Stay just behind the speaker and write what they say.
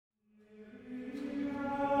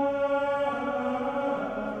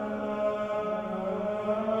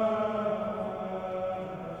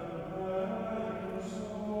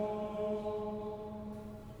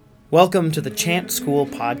Welcome to the Chant School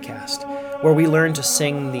podcast, where we learn to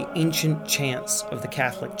sing the ancient chants of the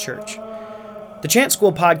Catholic Church. The Chant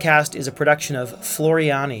School podcast is a production of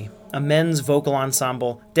Floriani, a men's vocal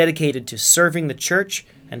ensemble dedicated to serving the church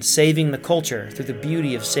and saving the culture through the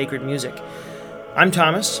beauty of sacred music. I'm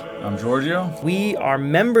Thomas. I'm Giorgio. We are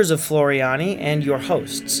members of Floriani and your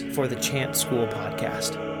hosts for the Chant School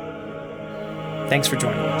podcast. Thanks for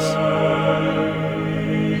joining us.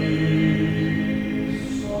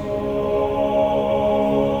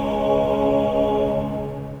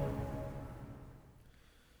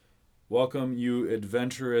 Welcome, you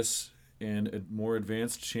adventurous and more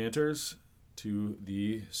advanced chanters, to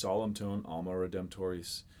the solemn tone Alma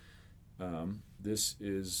Redemptoris. This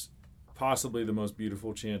is possibly the most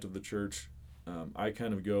beautiful chant of the church. I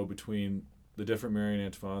kind of go between the different Marian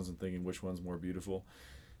antiphons and thinking which one's more beautiful.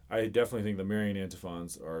 I definitely think the Marian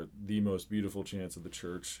antiphons are the most beautiful chants of the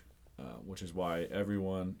church, which is why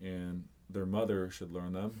everyone and their mother should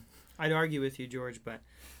learn them. I'd argue with you, George, but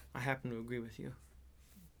I happen to agree with you.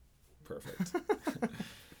 Perfect.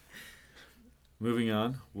 Moving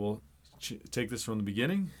on, we'll take this from the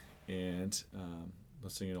beginning and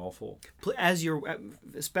let's sing it all full. As you're,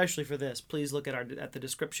 especially for this, please look at the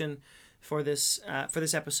description for this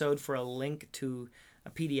episode for a link to a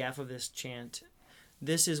PDF of this chant.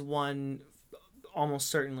 This is one almost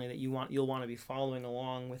certainly that you'll want to be following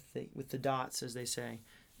along with the dots, as they say,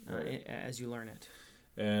 right, as you learn it.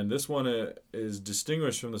 And this one is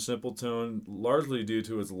distinguished from the simple tone largely due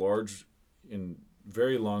to its large and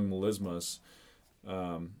very long melismas.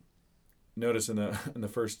 Notice in the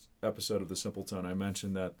first episode of the simple tone, I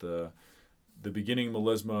mentioned that the beginning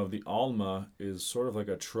melisma of the Alma is sort of like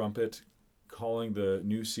a trumpet calling the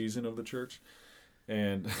new season of the church.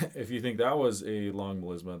 And if you think that was a long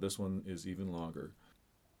melisma, this one is even longer.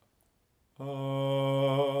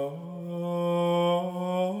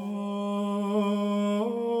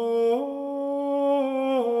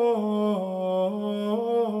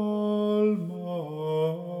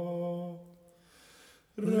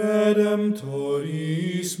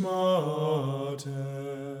 Redemptoris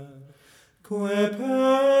mater, quae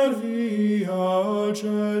per via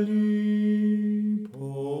celi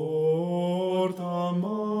porta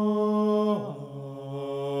manes,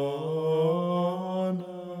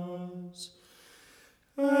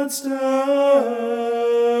 et stella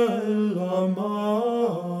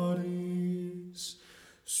maris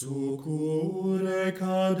succurre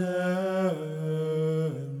cadenti,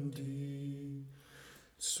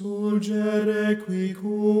 surgere qui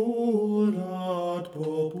curat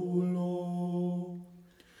populo,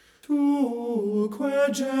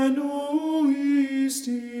 tuque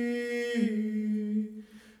genuisti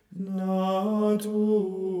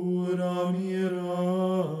natura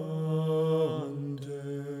mirante,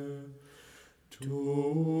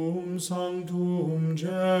 tum sanctum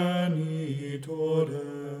genitore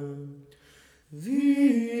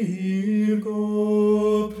Virgo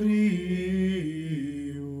prius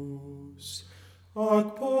ac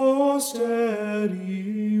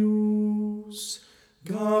posterius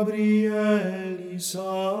Gabrielis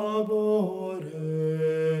abore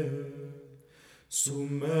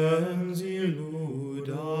summens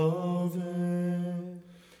illudave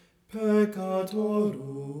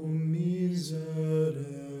peccatorum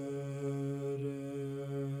miserere.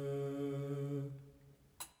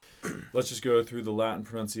 Let's just go through the Latin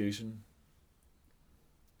pronunciation.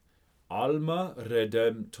 Alma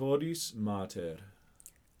Redemptoris mater.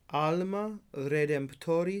 Alma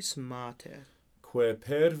Redemptoris mater, Quae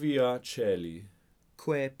per via celi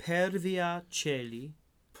quae per via celi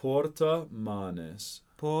porta manes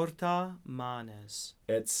porta manes,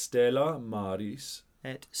 et stella maris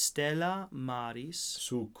et stella maris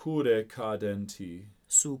succurre cadenti,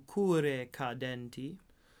 succurre cadenti,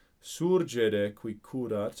 surgere qui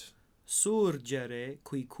curat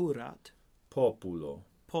populo.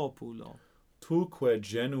 Tuque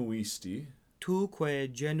genuisti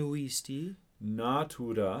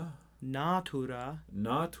natura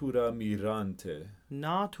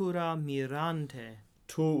mirante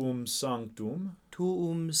tuum sanctum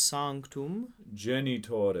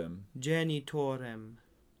genitorem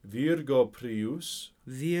Virgo prius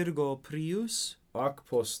ac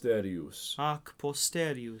posterius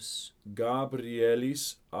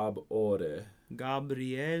Gabrielis ab ore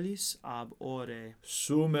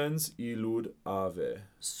Sumens illud ave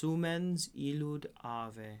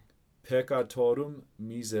Peccatorum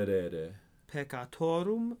miserere.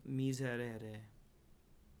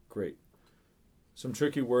 Great. Some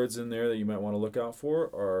tricky words in there that you might want to look out for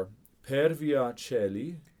are per via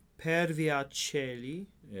celi, per via celi,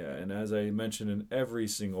 Yeah, and as I mentioned in every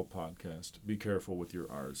single podcast, be careful with your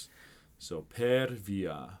R's. So per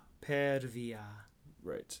via. Per via.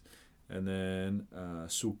 Right. And then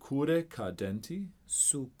succure cadenti.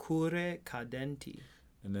 Succure cadenti.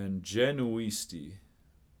 And then genuisti.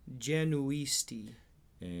 Genuisti.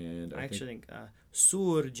 And I actually think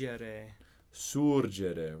surgere.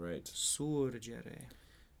 Surgere, right. Surgere.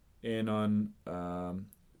 And on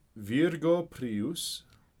virgo prius.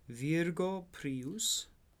 Virgo prius.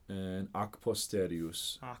 And ac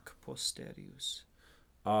posterius. Ac posterius.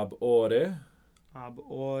 Ab ore. Ab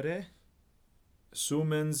ore.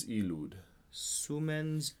 Sumens illud.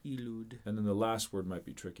 Sumens illud. And then the last word might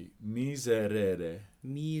be tricky. Miserere.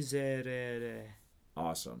 Miserere.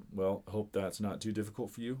 Awesome. Well, hope that's not too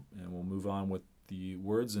difficult for you, and we'll move on with the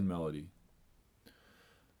words and melody.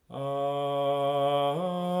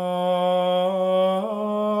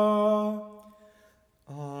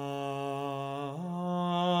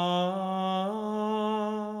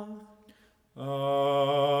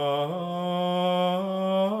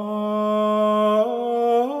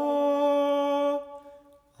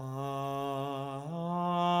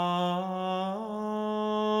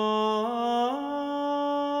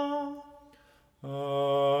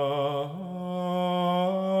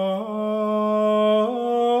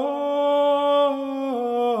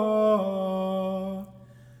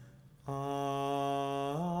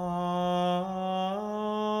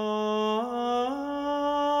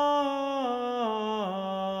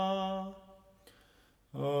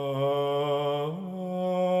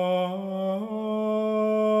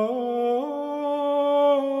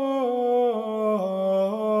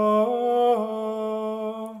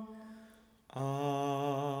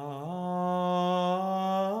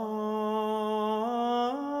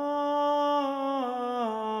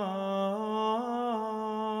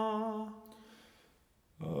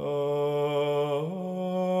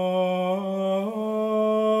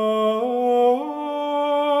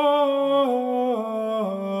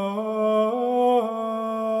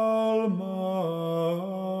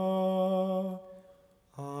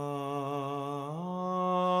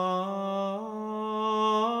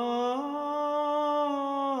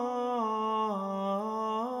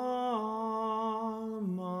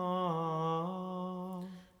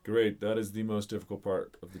 Great. That is the most difficult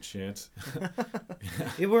part of the chant.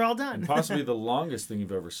 Yeah, we're all done. And possibly the longest thing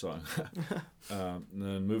you've ever sung. And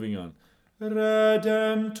then moving on.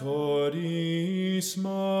 Redemptoris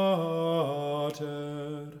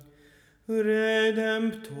Mater.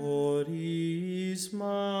 Redemptoris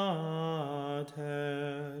Mater.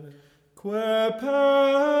 Que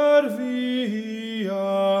per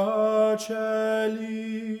via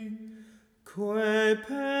celi. Que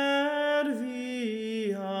per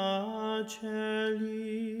via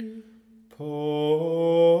celi.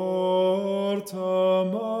 Porta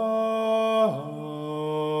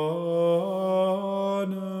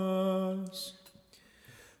manes.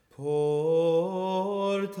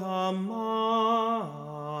 Porta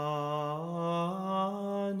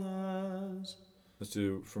manes. Let's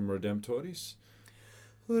do from Redemptoris.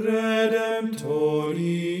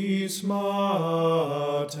 Redemptoris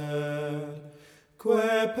Mater,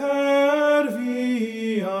 que per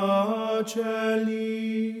via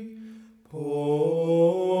celi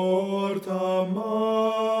porta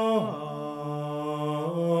manes.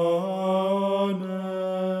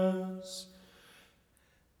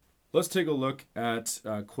 Let's take a look at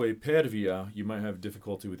que per via. You might have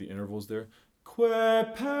difficulty with the intervals there. Que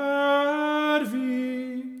per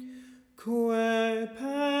vi. Que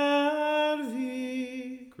per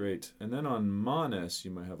vi. Great. And then on manes,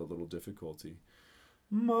 you might have a little difficulty.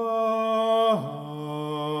 Manes.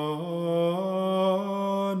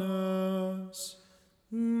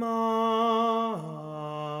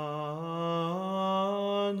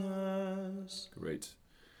 Manes. Great.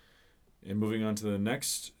 And moving on to the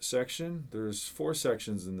next section, there's 4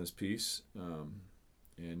 sections in this piece,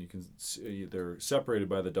 and you can see they're separated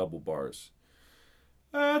by the double bars.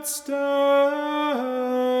 Et stella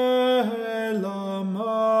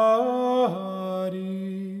maris.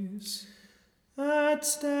 Et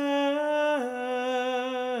stella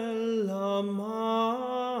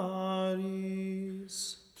maris.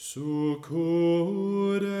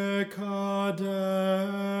 Succure cadenti.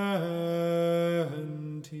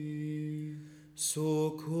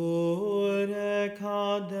 Succure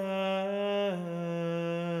cadenti.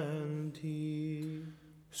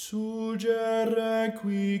 Sugere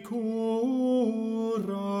qui curat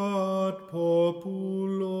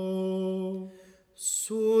populo.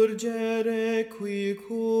 Surgere qui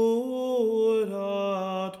curat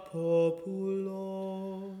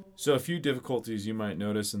populo. So a few difficulties you might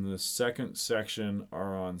notice in the second section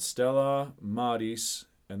are on Stella, Maris,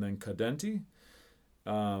 and then Cadenti.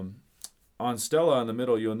 On Stella in the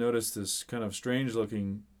middle, you'll notice this kind of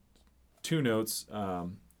strange-looking two notes,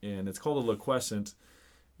 and it's called a liquescent.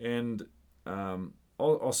 And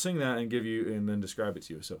I'll sing that and give you, and then describe it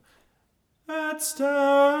to you. So, et stella.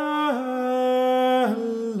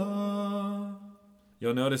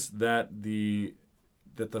 You'll notice that the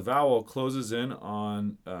vowel closes in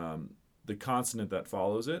on the consonant that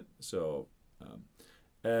follows it. So,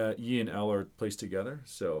 E and L are placed together.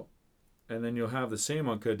 So, and then you'll have the same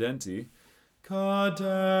on cadenti.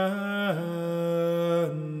 Cadenti.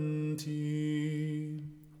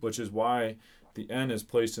 Which is why the N is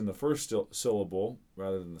placed in the first syllable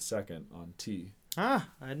rather than the second on T. Ah,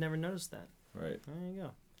 I'd never noticed that. Right. There you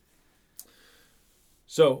go.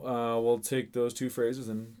 So we'll take those two phrases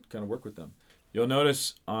and kind of work with them. You'll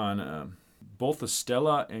notice on both the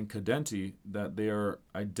Stella and Cadenti that they are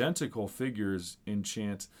identical figures in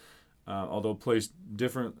chant, although placed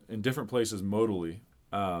in different places modally.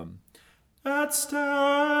 Et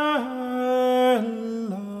stella.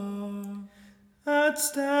 Et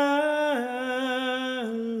stella.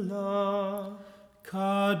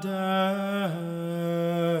 Cadenti.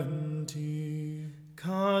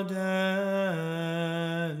 Cadenti.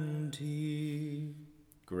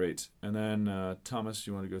 Great. And then, Thomas,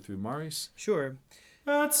 you want to go through Maris? Sure.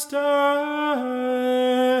 Et stella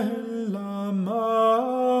Maris.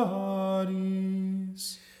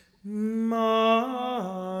 Maris.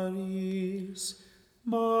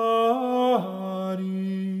 Maris.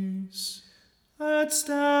 Et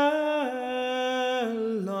stella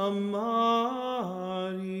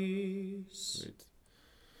Maris. Great.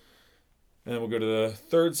 And then we'll go to the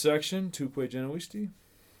third section, Tuque Genuisti.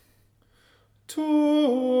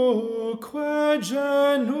 Tuque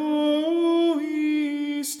genuisti.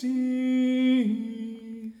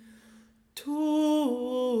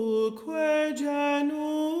 Tuque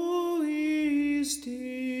genuisti.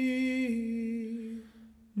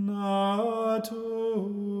 Natura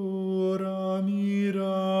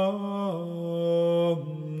mirante.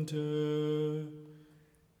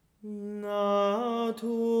 Natura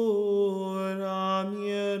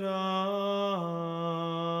mirante.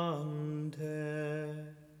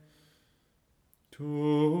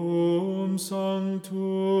 Tum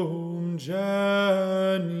sanctum genitorem.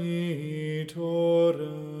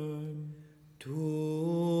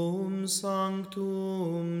 Tum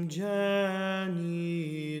sanctum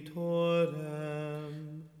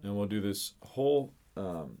genitorem. And we'll do this whole,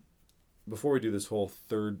 before we do this whole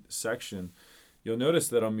third section, you'll notice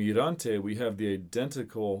that on Mirante we have the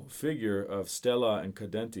identical figure of Stella and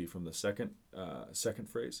Cadenti from the second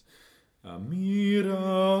phrase. Mirante,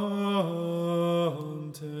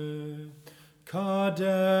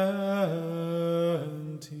 cadenti,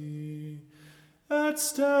 et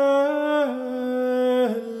stella.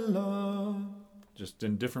 Just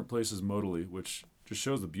in different places modally, which just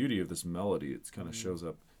shows the beauty of this melody. It kind of shows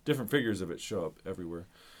up, different figures of it show up everywhere.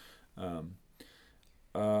 I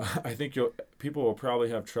think people will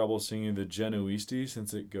probably have trouble singing the Genuisti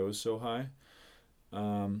since it goes so high.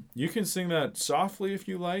 You can sing that softly if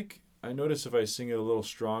you like. I notice if I sing it a little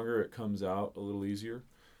stronger, it comes out a little easier.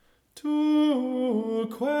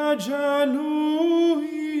 Tuque genuisti.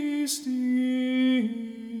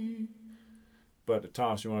 But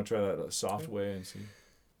Thomas, you want to try that a soft way and see?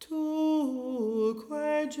 Tuque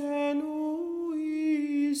genuisti.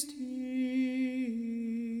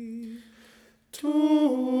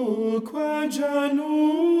 Tuque genuisti.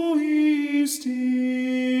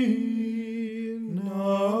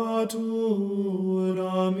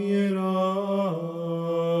 Natura mirante.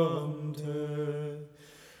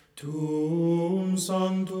 Tum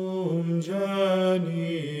sanctum genitorem.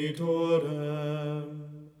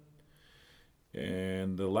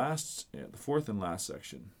 And the fourth and last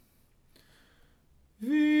section. Virgo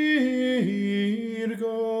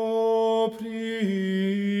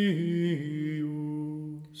prius.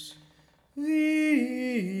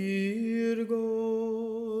 Virgo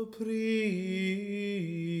prius.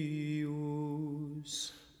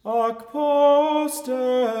 Ac posterius.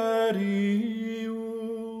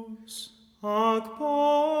 Ac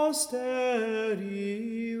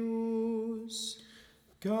posterius.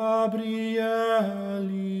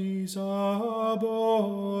 Gabrielis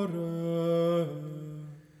abore.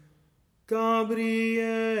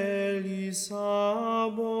 Gabrielis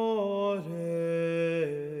abore.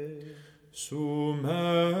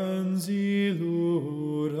 Sumens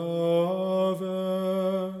illudave.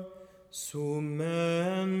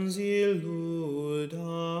 Sumens illudave.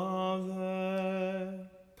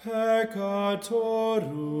 Per peccatorum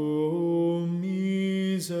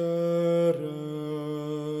miserere.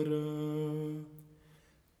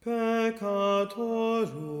 Peccatorum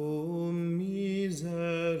miserere.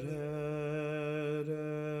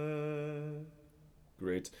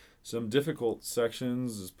 Great. Some difficult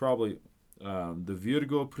sections is probably the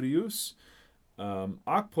Virgo Prius.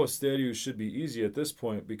 Ac posterius should be easy at this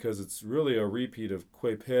point because it's really a repeat of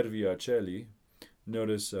Que per via celi.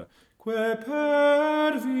 Notice Que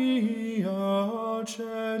per via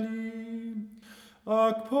celi,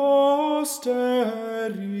 ac posterius.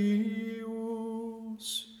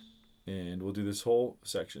 and we'll do this whole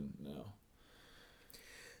section now.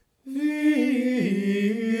 Virgo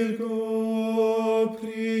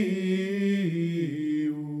prius,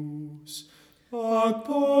 ac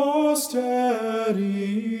posterius,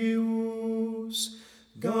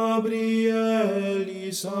 Gabrielis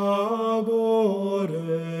abore,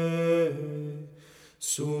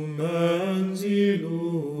 sumens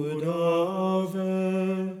illudave,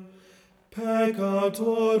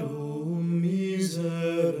 peccatorum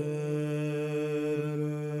miserere.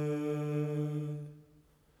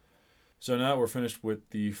 So now we're finished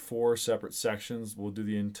with the 4 separate sections. We'll do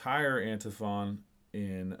the entire antiphon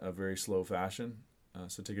in a very slow fashion.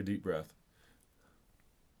 So take a deep breath.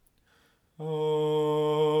 Alma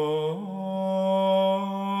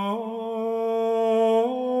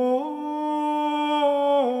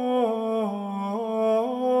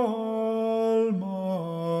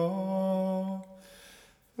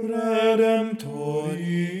Redemptoris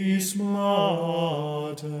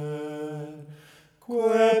Mater,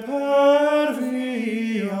 que per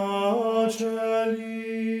via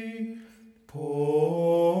celi porta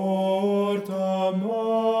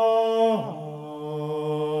manes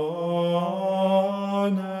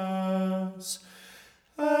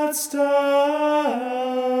et stella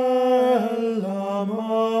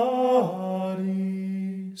maris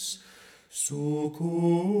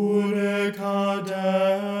succurre cadenti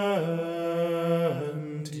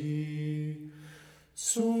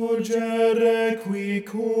surgere qui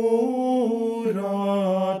curat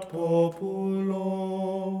populo,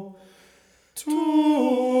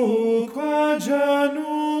 tu qua genuisti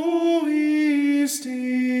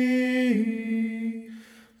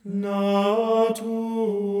natura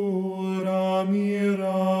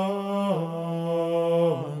mirante,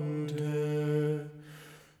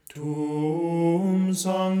 tum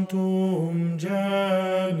sanctum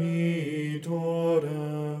genitorem,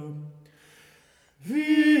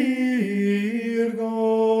 Virgo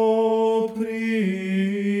prius,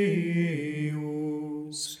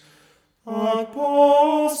 ac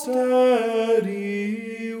posterius,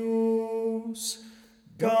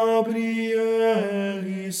 Gabrielis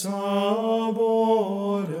abore,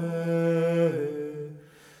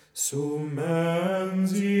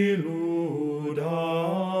 sumens illudave,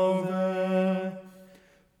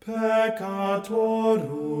 peccatorum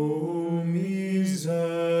miserere.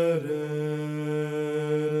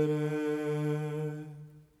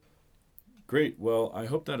 Great. Well, I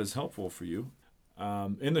hope that is helpful for you.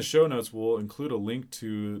 In the show notes, we'll include a link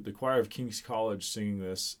to the choir of King's College singing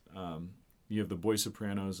this. You have the boy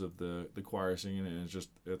sopranos of the choir singing, and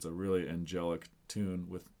it's a really angelic tune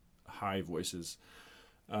with high voices.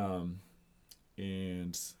 And I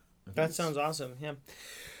think That sounds awesome. Yeah.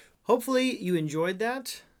 Hopefully you enjoyed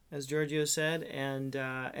that, as Giorgio said, and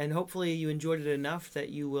hopefully you enjoyed it enough that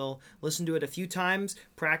you will listen to it a few times,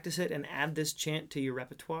 practice it, and add this chant to your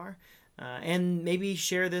repertoire. And maybe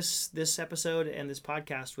share this episode and this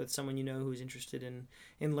podcast with someone you know who's interested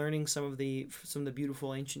in learning some of the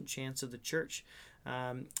beautiful ancient chants of the church.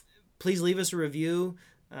 Please leave us a review,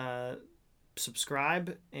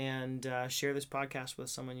 subscribe, and share this podcast with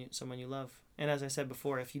someone you love. And as I said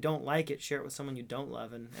before, if you don't like it, share it with someone you don't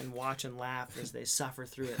love, and watch and laugh as they suffer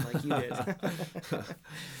through it like you did.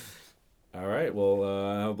 All right. Well,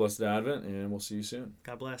 have a blessed Advent, and we'll see you soon.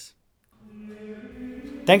 God bless.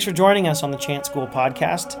 Thanks for joining us on the Chant School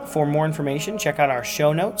podcast. For more information, check out our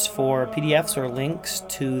show notes for PDFs or links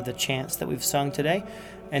to the chants that we've sung today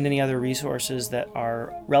and any other resources that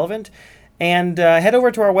are relevant. And head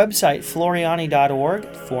over to our website, floriani.org,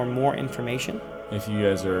 for more information. If you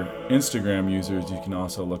guys are Instagram users, you can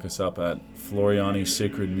also look us up at Floriani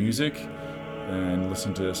Sacred Music and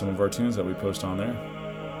listen to some of our tunes that we post on there.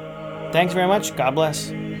 Thanks very much. God bless.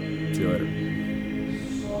 See you later.